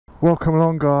Welcome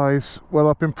along, guys. Well,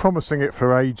 I've been promising it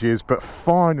for ages, but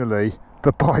finally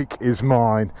the bike is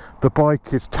mine. The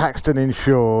bike is taxed and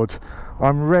insured.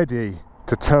 I'm ready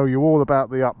to tell you all about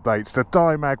the updates. The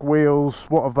Dymag wheels,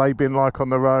 what have they been like on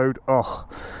the road? Oh,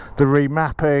 the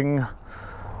remapping.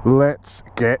 Let's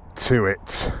get to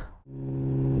it.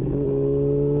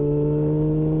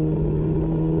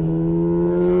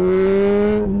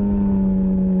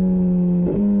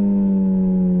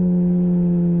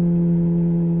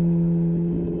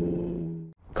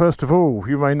 First of all,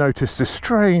 you may notice this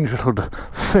strange little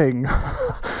thing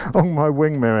on my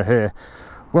wing mirror here.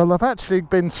 Well, I've actually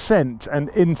been sent an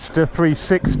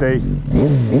Insta360.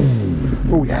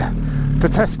 Oh yeah, to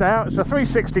test out. It's a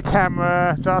 360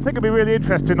 camera, so I think it'll be really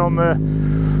interesting on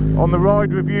the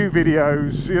ride review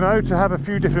videos. You know, to have a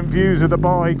few different views of the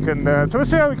bike, and so we'll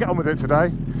see how we get on with it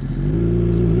today.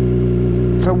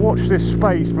 So watch this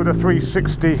space for the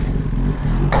 360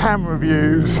 camera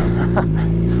views.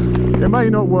 It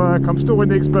may not work, I'm still in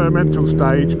the experimental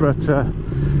stage, but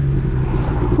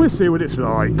we'll see what it's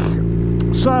like.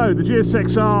 So the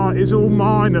GSXR is all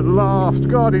mine at last.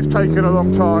 God, it's taken a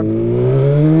long time.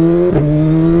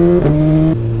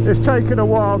 It's taken a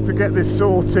while to get this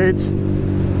sorted,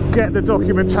 get the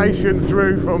documentation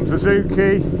through from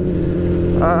Suzuki.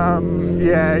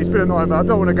 Yeah, it's been a nightmare. I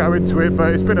don't want to go into it,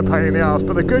 but it's been a pain in the arse.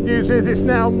 But the good news is it's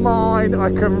now mine.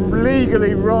 I can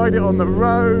legally ride it on the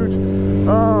road.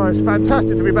 Oh, it's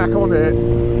fantastic to be back on it.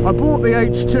 I bought the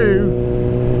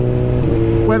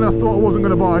H2 when I thought I wasn't going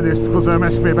to buy this because they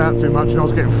messed me about too much and I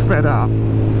was getting fed up.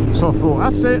 So I thought,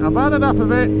 that's it, I've had enough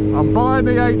of it, I'm buying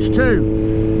the H2.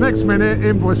 Next minute,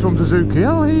 invoice from Suzuki,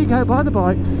 oh, here you go, buy the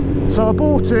bike. So I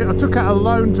bought it, I took out a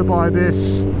loan to buy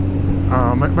this.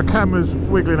 Oh, my camera's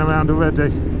wiggling around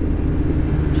already.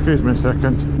 Excuse me a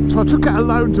second. So I took out a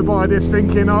loan to buy this,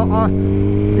 thinking, you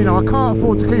know, I can't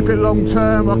afford to keep it long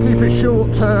term. I'll keep it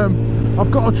short term.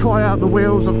 I've got to try out the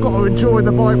wheels. I've got to enjoy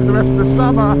the bike for the rest of the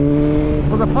summer.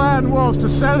 Well, the plan was to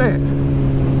sell it,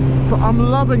 but I'm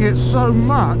loving it so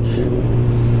much,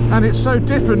 and it's so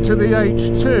different to the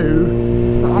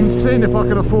H2 that I'm seeing if I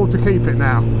can afford to keep it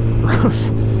now, because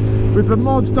with the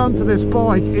mods done to this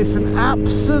bike, it's an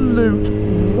absolute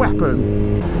weapon.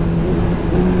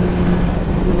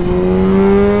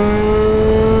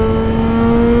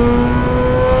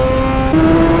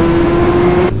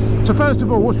 So first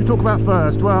of all, what should we talk about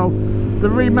first? Well, the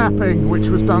remapping which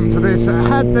was done to this, it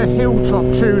had the Hilltop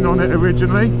tune on it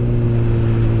originally.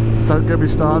 Don't get me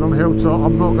started on Hilltop,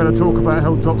 I'm not going to talk about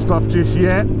Hilltop stuff just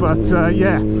yet, but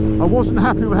yeah, I wasn't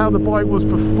happy with how the bike was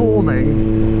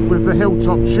performing with the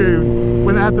Hilltop tune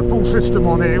when it had the full system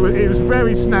on it. It was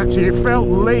very snatchy, it felt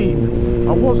lean,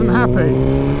 I wasn't happy.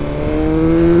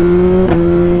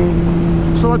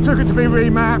 So I took it to be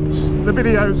remapped. The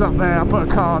video's up there, I put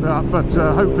a card up, but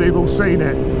hopefully you've all seen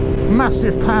it.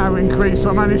 Massive power increase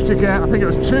I managed to get. I think it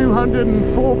was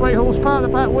 204 brake horsepower at the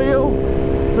back wheel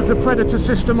with the Predator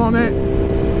system on it.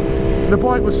 The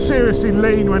bike was seriously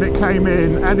lean when it came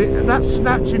in, and that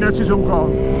snatchiness is all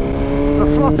gone. The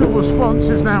throttle response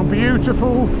is now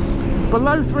beautiful.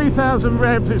 Below 3,000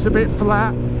 revs it's a bit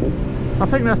flat. I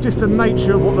think that's just the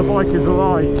nature of what the bike is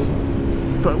like.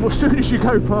 But as soon as you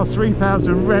go past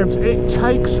 3,000 revs, it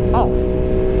takes off.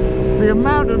 The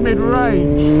amount of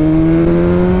mid-range,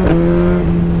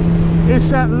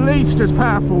 it's at least as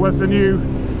powerful as the new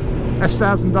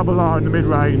S1000RR in the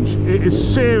mid-range. It is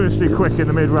seriously quick in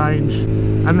the mid-range,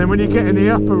 and then when you get in the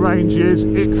upper ranges,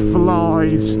 it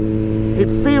flies. It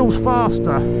feels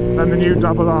faster than the new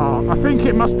RR. I think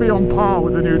it must be on par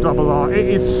with the new RR. It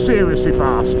is seriously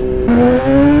fast.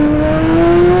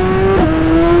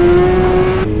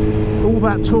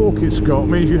 That torque it's got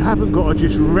means you haven't got to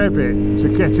just rev it to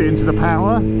get it into the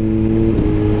power.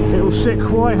 It will sit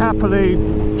quite happily,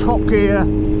 top gear,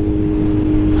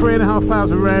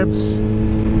 3,500 revs,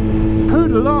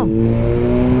 poodle along.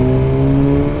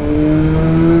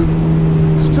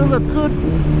 Still a good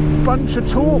bunch of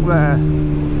torque there,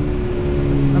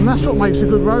 and that's what makes a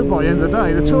good road bike at the end of the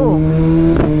day, the torque.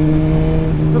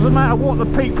 Doesn't matter what the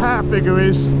peak power figure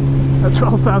is at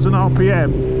 12,000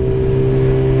 RPM.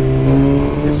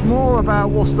 It's more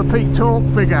about what's the peak torque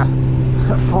figure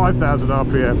at 5,000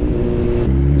 RPM.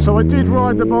 So I did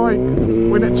ride the bike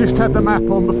when it just had the map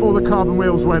on before the carbon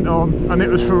wheels went on, and it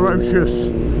was ferocious.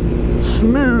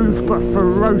 Smooth but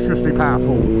ferociously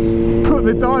powerful. Put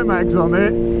the Dymags on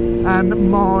it and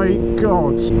my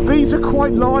god, these are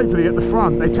quite lively at the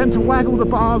front. They tend to waggle the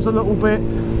bars a little bit.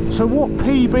 So what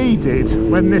PB did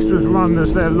when this was run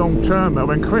as their long-termer,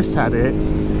 when Chris had it,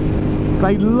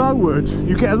 they lowered,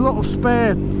 you get a lot of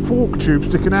spare fork tubes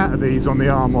sticking out of these on the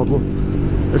R model.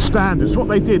 as standards. What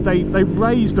they did, they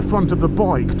raised the front of the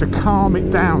bike to calm it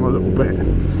down a little bit.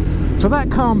 So that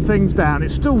calmed things down. It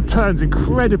still turns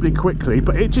incredibly quickly,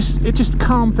 but it just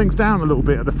calmed things down a little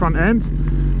bit at the front end.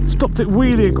 Stopped it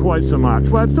wheeling quite so much.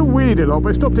 Well, it still wheeled a lot, but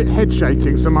it stopped it head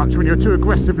shaking so much when you're too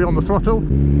aggressively on the throttle.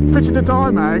 Fitted the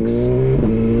Dymags,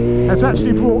 it's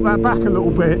actually brought that back a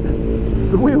little bit.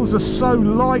 The wheels are so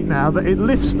light now that it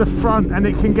lifts the front and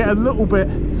it can get a little bit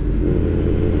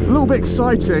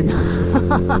exciting.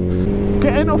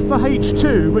 Getting off the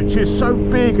H2, which is so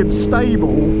big and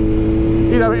stable,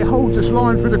 you know, it holds its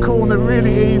line through the corner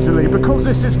really easily. Because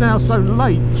this is now so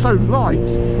light,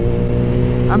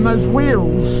 and those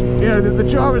wheels, you know, the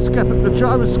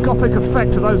gyroscopic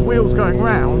effect of those wheels going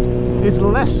round is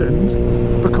lessened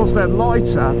because they're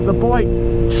lighter. The bike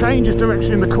changes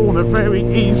direction in the corner very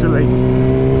easily.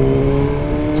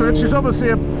 So which is obviously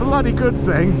a bloody good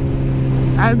thing,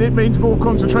 and it means more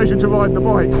concentration to ride the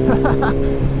bike.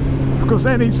 Because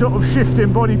any sort of shift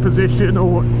in body position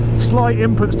or slight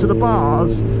inputs to the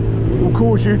bars will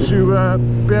cause you to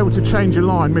be able to change your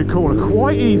line mid-corner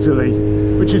quite easily,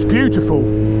 which is beautiful,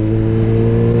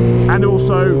 and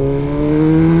also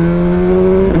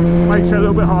makes it a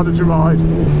little bit harder to ride.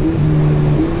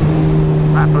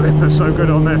 That blip is so good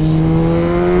on this.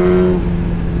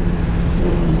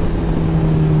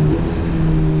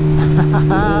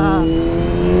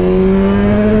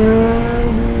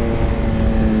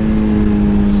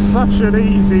 Such an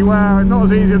easy, well, not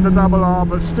as easy as the double R,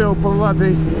 but still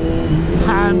bloody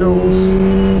handles,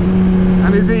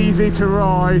 and is easy to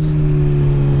ride.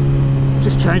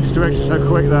 Just changes direction so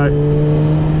quick though.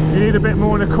 You need a bit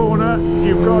more in the corner,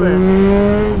 you've got it.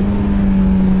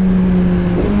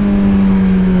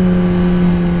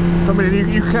 I mean,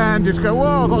 you can just go,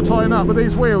 whoa, I've got to tighten up. With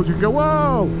these wheels, you can go,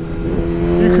 whoa.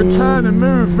 You can turn and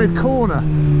move mid-corner.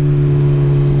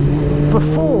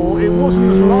 Before, it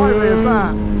wasn't as lively as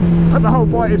that. But the whole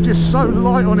bike is just so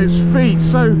light on its feet,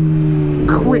 so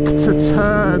quick to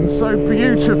turn, so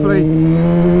beautifully,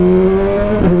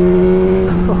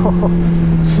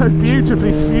 so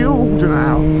beautifully fueled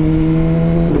now.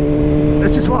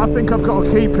 This is what I think I've got to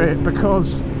keep it,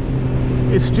 because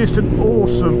it's just an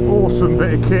awesome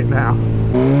bit of kit now.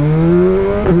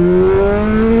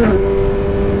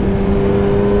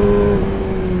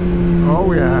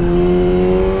 Oh yeah.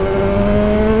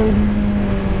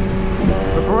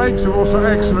 The brakes are also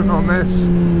excellent on this.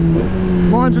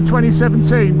 Mine's a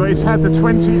 2017, but it's had the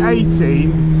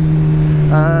 2018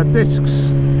 discs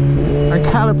and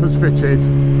calipers fitted.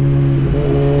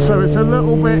 So it's a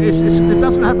little bit, it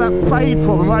doesn't have that fade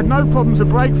problem. I had no problems with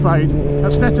brake fade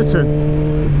at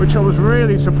Snetterton, which I was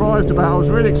really surprised about. I was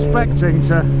really expecting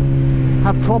to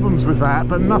have problems with that,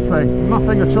 but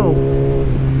nothing at all.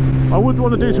 I would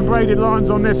want to do some braided lines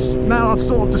on this. Now I've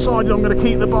sort of decided I'm going to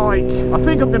keep the bike. I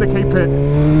think I'm going to keep it.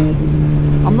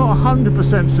 I'm not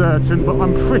 100% certain, but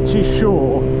I'm pretty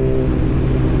sure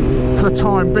for the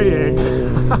time being,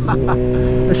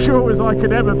 as sure as I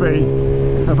could ever be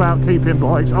about keeping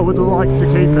bikes, I would like to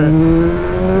keep it.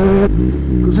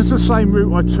 Because it's the same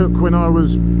route I took when I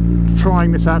was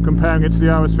trying this out, comparing it to the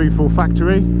RSV4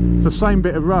 factory. It's the same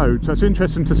bit of road, so it's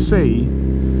interesting to see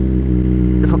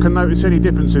if I can notice any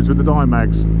differences with the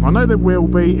Dymags. I know there will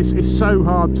be. It's so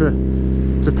hard to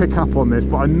pick up on this,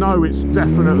 but I know it's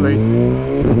definitely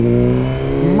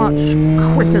much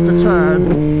quicker to turn,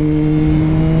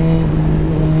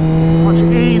 much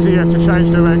easier to change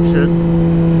direction.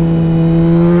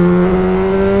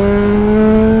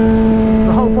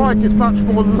 The whole bike is much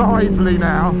more lively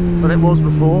now than it was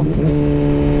before.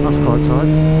 That's quite tight.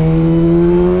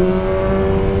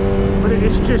 But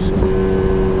it's just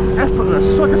effortless.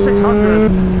 It's like a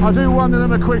 600. I do wonder that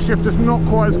the quick shifter's not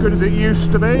quite as good as it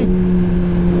used to be.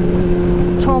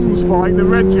 Tom's bike, the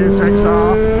red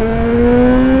GSXR,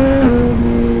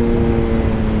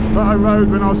 that I rode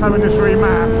when I was having this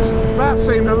remapped, that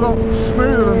seemed a lot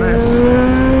smoother than this.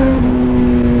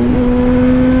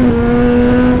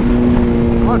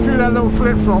 I threw that little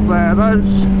flip-flop there,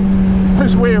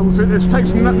 those wheels, it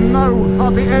takes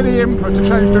hardly any input to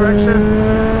change direction.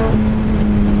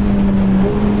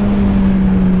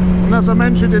 And as I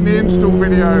mentioned in the install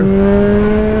video,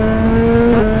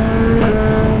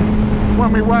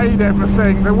 when we weighed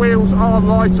everything, the wheels are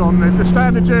light on them. The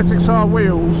standard GSXR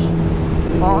wheels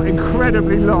are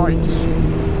incredibly light.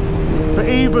 But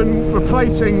even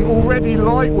replacing already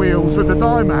light wheels with the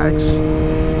Dymags,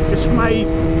 it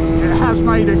has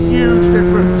made a huge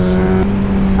difference.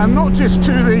 And not just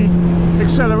to the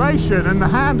acceleration and the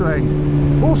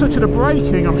handling, also to the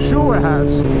braking, I'm sure it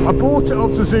has. I bought it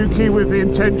off Suzuki with the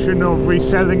intention of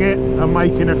reselling it and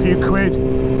making a few quid.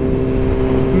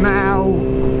 Now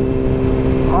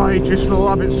I just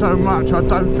love it so much, I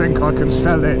don't think I can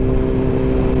sell it.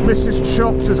 Mrs.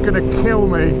 Chops is going to kill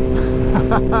me.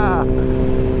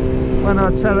 When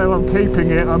I tell her I'm keeping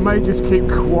it, I may just keep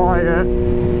quiet.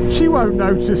 She won't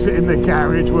notice it in the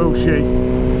garage, will she?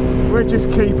 We'll just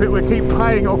keep it, we'll keep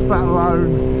paying off that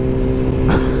loan.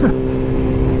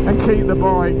 And keep the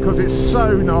bike, because it's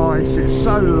so nice, it's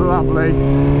so lovely.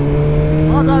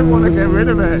 I don't want to get rid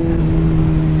of it.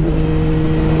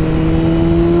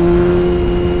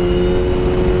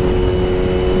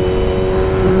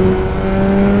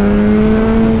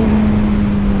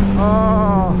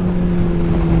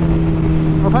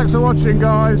 Thanks for watching,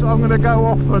 guys. I'm going to go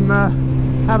off and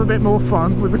have a bit more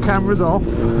fun with the cameras off.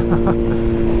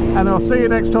 And I'll see you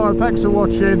next time. Thanks for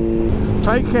watching.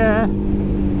 Take care,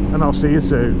 and I'll see you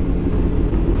soon.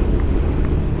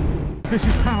 This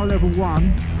is power level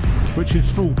 1, which is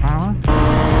full power.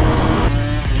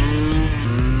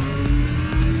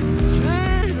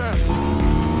 Jesus!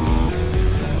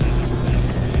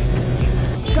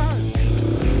 Go!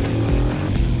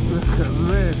 Look at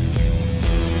this.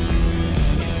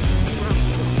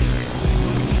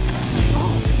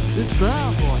 This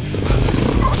bad boy.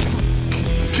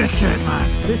 Check it, man.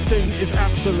 This thing is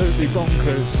absolutely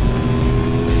bonkers.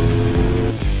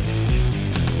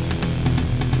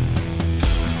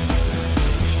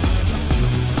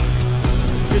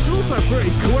 It's also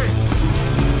pretty quick.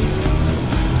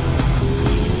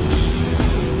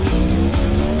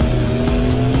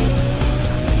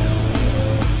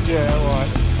 Yeah,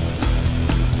 alright.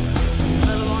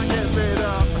 Never mind getting beat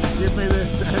up. Give me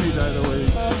this any day of the week.